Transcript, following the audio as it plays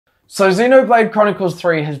So Xenoblade Chronicles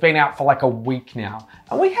 3 has been out for like a week now,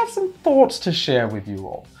 and we have some thoughts to share with you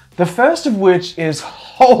all. The first of which is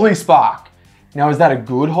Holy Spark. Now, is that a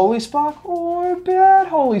good Holy Spark or a bad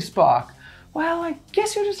Holy Spark? Well, I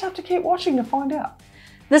guess you'll just have to keep watching to find out.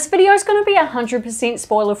 This video is going to be 100%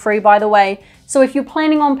 spoiler free, by the way, so if you're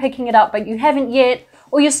planning on picking it up but you haven't yet,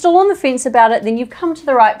 or you're still on the fence about it, then you've come to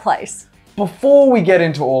the right place. Before we get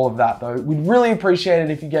into all of that though, we'd really appreciate it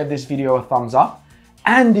if you gave this video a thumbs up.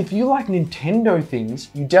 And if you like Nintendo things,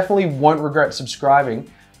 you definitely won't regret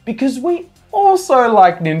subscribing, because we also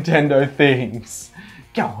like Nintendo things.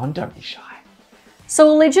 Go on, don't be shy. So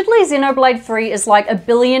allegedly Xenoblade 3 is like 1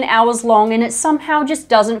 billion hours long, and it somehow just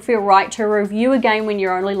doesn't feel right to review a game when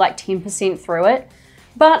you're only like 10% through it.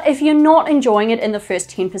 But if you're not enjoying it in the first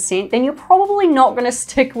 10%, then you're probably not going to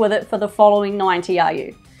stick with it for the following 90, are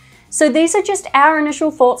you? So these are just our initial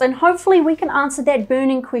thoughts, and hopefully we can answer that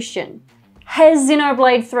burning question. Has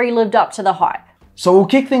Xenoblade 3 lived up to the hype? So we'll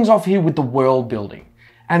kick things off here with the world building.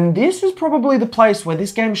 And this is probably the place where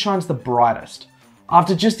this game shines the brightest.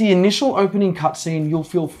 After just the initial opening cutscene, you'll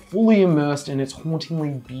feel fully immersed in its hauntingly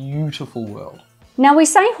beautiful world. Now we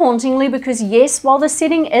say hauntingly because yes, while the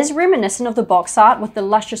setting is reminiscent of the box art with the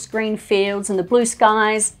luscious green fields and the blue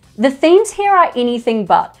skies, the themes here are anything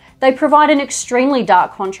but. They provide an extremely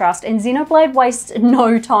dark contrast, and Xenoblade wastes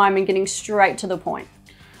no time in getting straight to the point.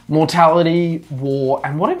 Mortality, war,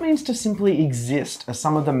 and what it means to simply exist are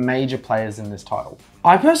some of the major players in this title.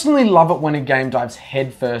 I personally love it when a game dives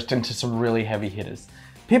headfirst into some really heavy hitters.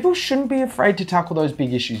 People shouldn't be afraid to tackle those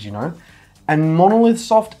big issues, you know? And Monolith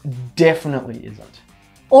Soft definitely isn't.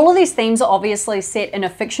 All of these themes are obviously set in a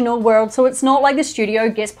fictional world, so it's not like the studio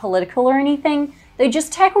gets political or anything. They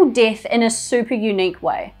just tackle death in a super unique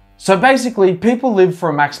way. So basically, people live for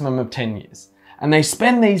a maximum of 10 years. And they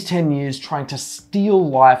spend these 10 years trying to steal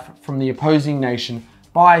life from the opposing nation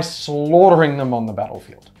by slaughtering them on the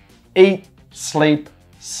battlefield. Eat, sleep,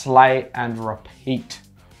 slay, and repeat.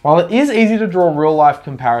 While it is easy to draw real-life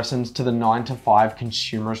comparisons to the 9-to-5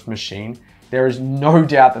 consumerist machine, there is no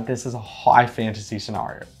doubt that this is a high fantasy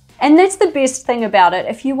scenario. And that's the best thing about it.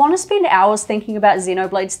 If you want to spend hours thinking about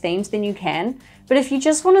Xenoblade's themes, then you can. But if you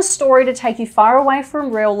just want a story to take you far away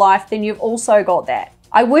from real life, then you've also got that.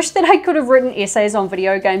 I wish that I could have written essays on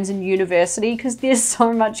video games in university, because there's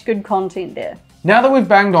so much good content there. Now that we've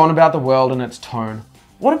banged on about the world and its tone,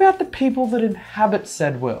 what about the people that inhabit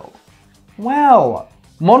said world? Well,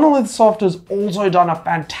 Monolith Soft has also done a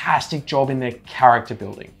fantastic job in their character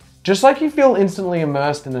building. Just like you feel instantly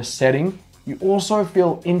immersed in the setting, you also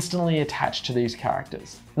feel instantly attached to these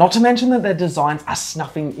characters. Not to mention that their designs are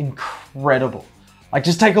snuffing incredible. Like,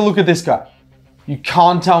 just take a look at this guy. You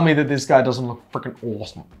can't tell me that this guy doesn't look freaking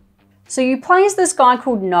awesome. So you play as this guy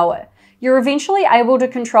called Noah. You're eventually able to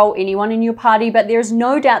control anyone in your party, but there's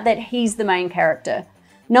no doubt that he's the main character.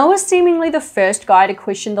 Noah's seemingly the first guy to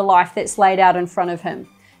question the life that's laid out in front of him.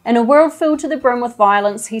 In a world filled to the brim with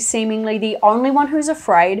violence, he's seemingly the only one who's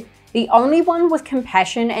afraid, the only one with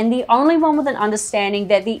compassion, and the only one with an understanding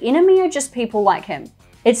that the enemy are just people like him.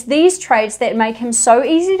 It's these traits that make him so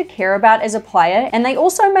easy to care about as a player, and they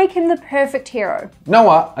also make him the perfect hero.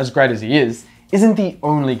 Noah, as great as he is, isn't the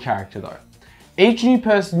only character though. Each new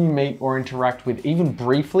person you meet or interact with, even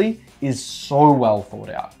briefly, is so well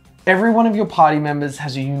thought out. Every one of your party members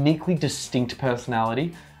has a uniquely distinct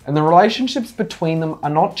personality, and the relationships between them are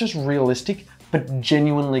not just realistic, but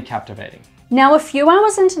genuinely captivating. Now, a few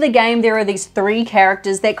hours into the game, there are these 3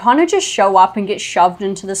 characters that kind of just show up and get shoved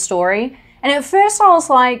into the story. And at first I was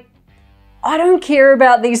like, I don't care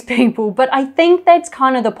about these people, but I think that's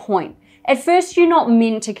kind of the point. At first you're not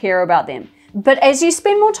meant to care about them, but as you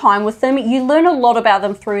spend more time with them, you learn a lot about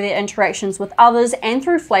them through their interactions with others and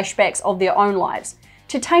through flashbacks of their own lives.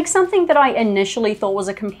 To take something that I initially thought was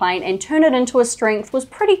a complaint and turn it into a strength was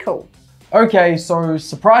pretty cool. Okay, so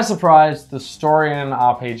surprise, surprise, the story in an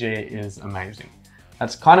RPG is amazing.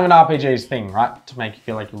 That's kind of an RPG's thing, right? To make you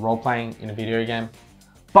feel like you're role-playing in a video game.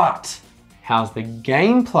 But how's the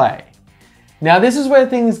gameplay? Now this is where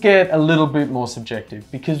things get a little bit more subjective,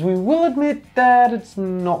 because we will admit that it's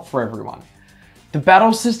not for everyone. The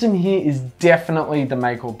battle system here is definitely the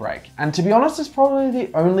make or break, and to be honest, it's probably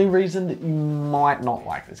the only reason that you might not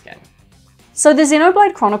like this game. So the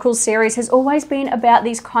Xenoblade Chronicles series has always been about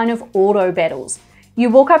these kind of auto battles. You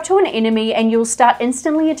walk up to an enemy and you'll start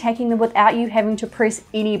instantly attacking them without you having to press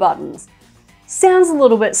any buttons. Sounds a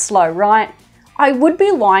little bit slow, right? I would be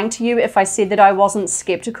lying to you if I said that I wasn't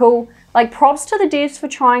skeptical. Like, props to the devs for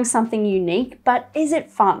trying something unique, but is it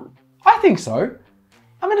fun? I think so.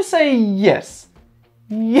 I'm gonna say yes.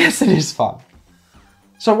 Yes, it is fun.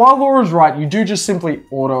 So while Laura's right, you do just simply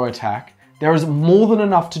auto attack, there is more than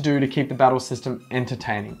enough to do to keep the battle system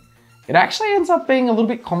entertaining. It actually ends up being a little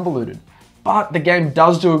bit convoluted, but the game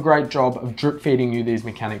does do a great job of drip feeding you these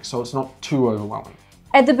mechanics so it's not too overwhelming.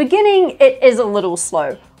 At the beginning, it is a little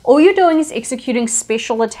slow. All you're doing is executing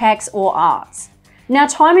special attacks or arts. Now,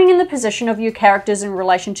 timing and the position of your characters in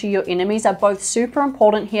relation to your enemies are both super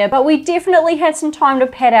important here, but we definitely had some time to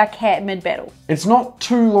pat our cat mid-battle. It's not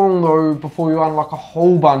too long though before you unlock a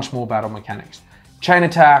whole bunch more battle mechanics. Chain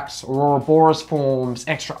attacks, Ouroboros forms,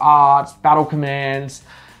 extra arts, battle commands.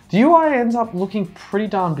 The UI ends up looking pretty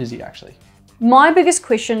darn busy actually. My biggest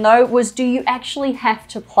question though was, do you actually have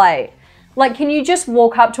to play? Like, can you just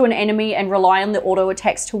walk up to an enemy and rely on the auto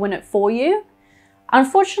attacks to win it for you?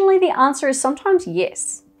 Unfortunately, the answer is sometimes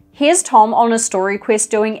yes. Here's Tom on a story quest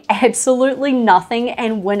doing absolutely nothing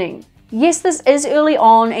and winning. Yes, this is early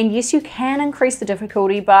on, and yes, you can increase the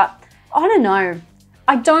difficulty, but I don't know.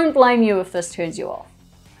 I don't blame you if this turns you off.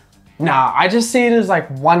 Nah, I just see it as like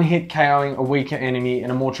one hit KOing a weaker enemy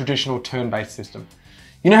in a more traditional turn-based system.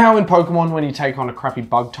 You know how in Pokemon when you take on a crappy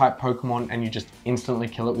bug type Pokemon and you just instantly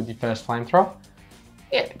kill it with your first flamethrower?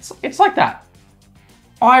 Yeah, it's like that.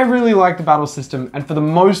 I really like the battle system, and for the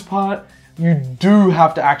most part, you do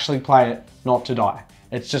have to actually play it not to die.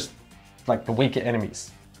 It's just like the weaker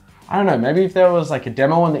enemies. I don't know, maybe if there was like a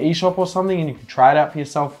demo on the eShop or something and you could try it out for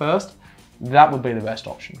yourself first, that would be the best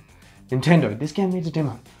option. Nintendo, this game needs a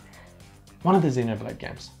demo. One of the Xenoblade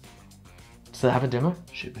games. Does it have a demo?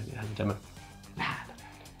 Shit, maybe it has a demo. Nah.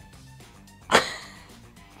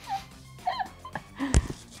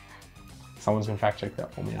 Someone's gonna fact check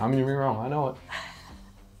that for me. I'm gonna be wrong, I know it.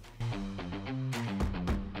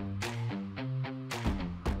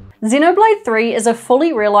 Xenoblade 3 is a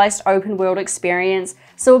fully realized open world experience,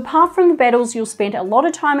 so apart from the battles, you'll spend a lot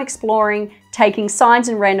of time exploring, taking sides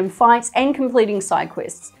in random fights, and completing side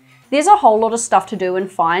quests. There's a whole lot of stuff to do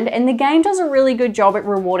and find, and the game does a really good job at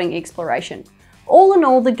rewarding exploration. All in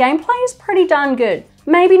all, the gameplay is pretty darn good.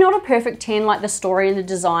 Maybe not a perfect 10 like the story and the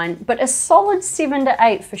design, but a solid 7 to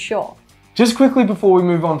 8 for sure. Just quickly before we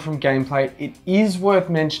move on from gameplay, it is worth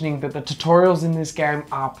mentioning that the tutorials in this game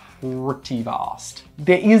are pretty vast.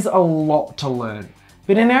 There is a lot to learn,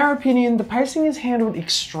 but in our opinion, the pacing is handled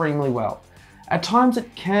extremely well. At times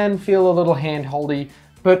it can feel a little hand-holdy,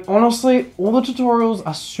 but honestly, all the tutorials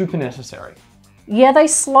are super necessary. Yeah, they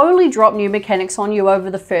slowly drop new mechanics on you over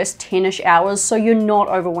the first 10-ish hours, so you're not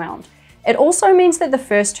overwhelmed. It also means that the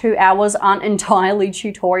first 2 hours aren't entirely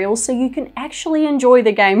tutorials, so you can actually enjoy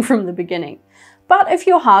the game from the beginning. But if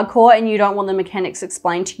you're hardcore and you don't want the mechanics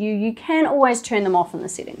explained to you, you can always turn them off in the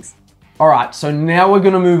settings. Alright, so now we're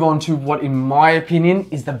going to move on to what in my opinion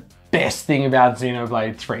is the best thing about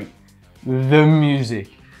Xenoblade 3. The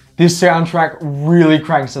music. This soundtrack really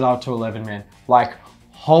cranks it up to 11, man. Like,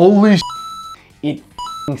 holy shit, it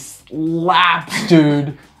f***ing slaps,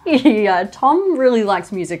 dude. Yeah, Tom really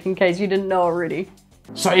likes music in case you didn't know already.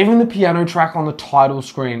 So even the piano track on the title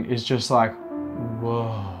screen is just like,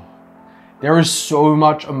 whoa. There is so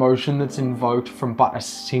much emotion that's invoked from but a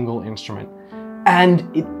single instrument.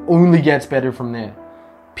 And it only gets better from there.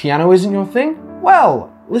 Piano isn't your thing?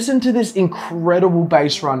 Well, listen to this incredible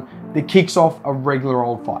bass run that kicks off a regular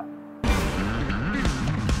old fight.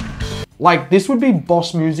 Like, this would be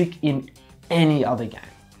boss music in any other game.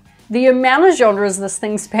 The amount of genres this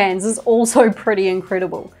thing spans is also pretty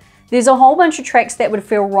incredible. There's a whole bunch of tracks that would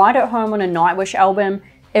feel right at home on a Nightwish album,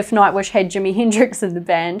 if Nightwish had Jimi Hendrix in the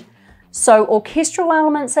band. So orchestral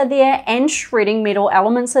elements are there and shredding metal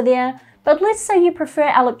elements are there, but let's say you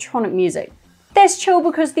prefer electronic music. That's chill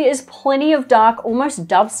because there is plenty of dark, almost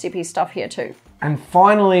dubsteppy stuff here too. And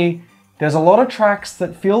finally, there's a lot of tracks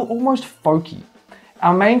that feel almost folky.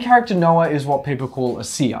 Our main character Noah is what people call a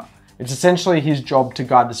seer. It's essentially his job to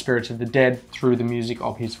guide the spirits of the dead through the music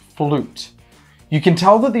of his flute. You can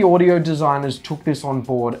tell that the audio designers took this on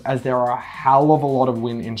board as there are a hell of a lot of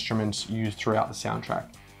wind instruments used throughout the soundtrack,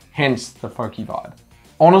 hence the folky vibe.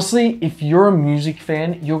 Honestly, if you're a music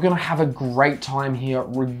fan, you're gonna have a great time here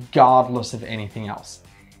regardless of anything else.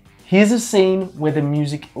 Here's a scene where the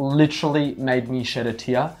music literally made me shed a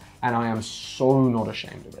tear, and I am so not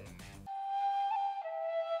ashamed of it.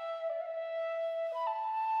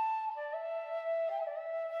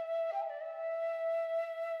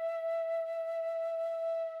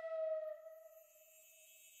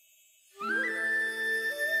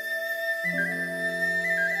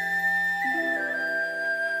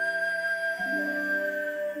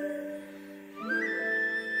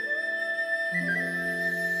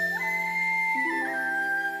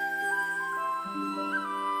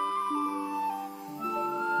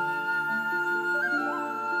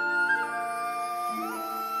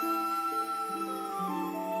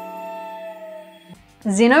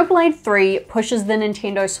 Xenoblade 3 pushes the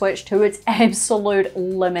Nintendo Switch to its absolute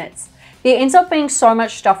limits. There ends up being so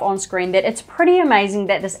much stuff on screen that it's pretty amazing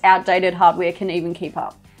that this outdated hardware can even keep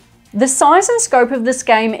up. The size and scope of this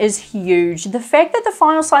game is huge. The fact that the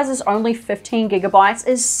final size is only 15 gigabytes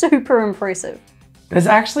is super impressive. There's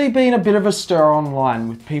actually been a bit of a stir online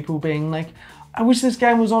with people being like, I wish this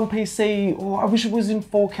game was on PC, or I wish it was in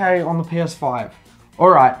 4K on the PS5.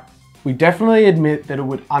 Alright, we definitely admit that it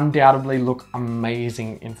would undoubtedly look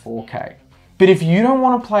amazing in 4K. But if you don't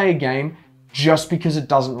want to play a game just because it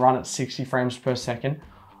doesn't run at 60 frames per second,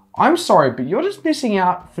 I'm sorry, but you're just missing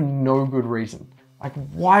out for no good reason. Like,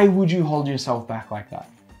 why would you hold yourself back like that?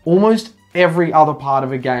 Almost every other part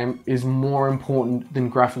of a game is more important than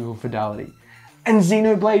graphical fidelity. And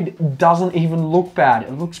Xenoblade doesn't even look bad,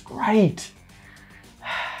 it looks great.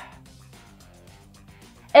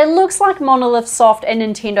 It looks like Monolith Soft and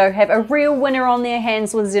Nintendo have a real winner on their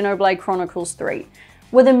hands with Xenoblade Chronicles 3.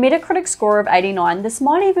 With a Metacritic score of 89, this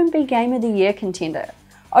might even be Game of the Year contender.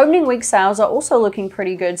 Opening week sales are also looking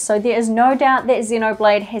pretty good, so there is no doubt that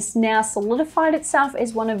Xenoblade has now solidified itself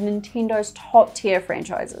as one of Nintendo's top tier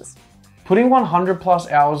franchises. Putting 100 plus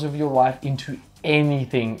hours of your life into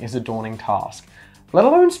anything is a daunting task, let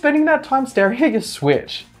alone spending that time staring at your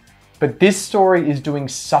Switch. But this story is doing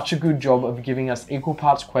such a good job of giving us equal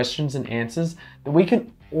parts questions and answers that we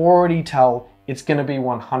can already tell it's going to be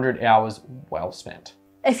 100 hours well spent.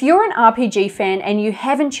 If you're an RPG fan and you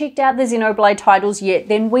haven't checked out the Xenoblade titles yet,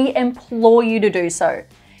 then we implore you to do so.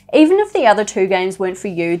 Even if the other two games weren't for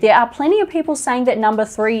you, there are plenty of people saying that number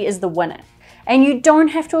 3 is the winner. And you don't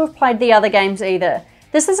have to have played the other games either.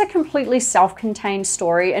 This is a completely self-contained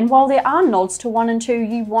story, and while there are nods to 1 and 2,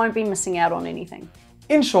 you won't be missing out on anything.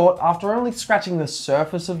 In short, after only scratching the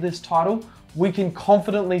surface of this title, we can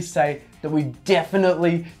confidently say that we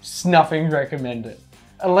definitely snuffing recommend it.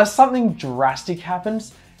 Unless something drastic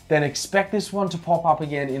happens, then expect this one to pop up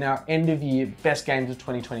again in our end of year Best Games of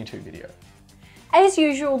 2022 video. As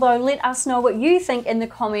usual though, let us know what you think in the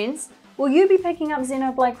comments. Will you be picking up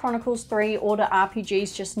Xenoblade Chronicles 3, or do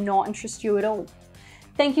RPGs just not interest you at all?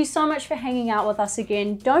 Thank you so much for hanging out with us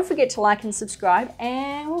again. Don't forget to like and subscribe,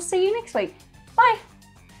 and we'll see you next week. Bye!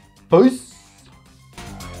 Peace!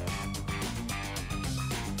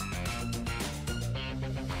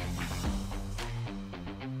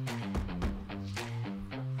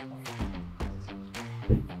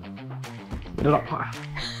 Put it up high.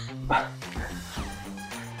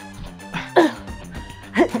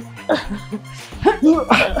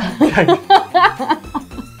 Okay.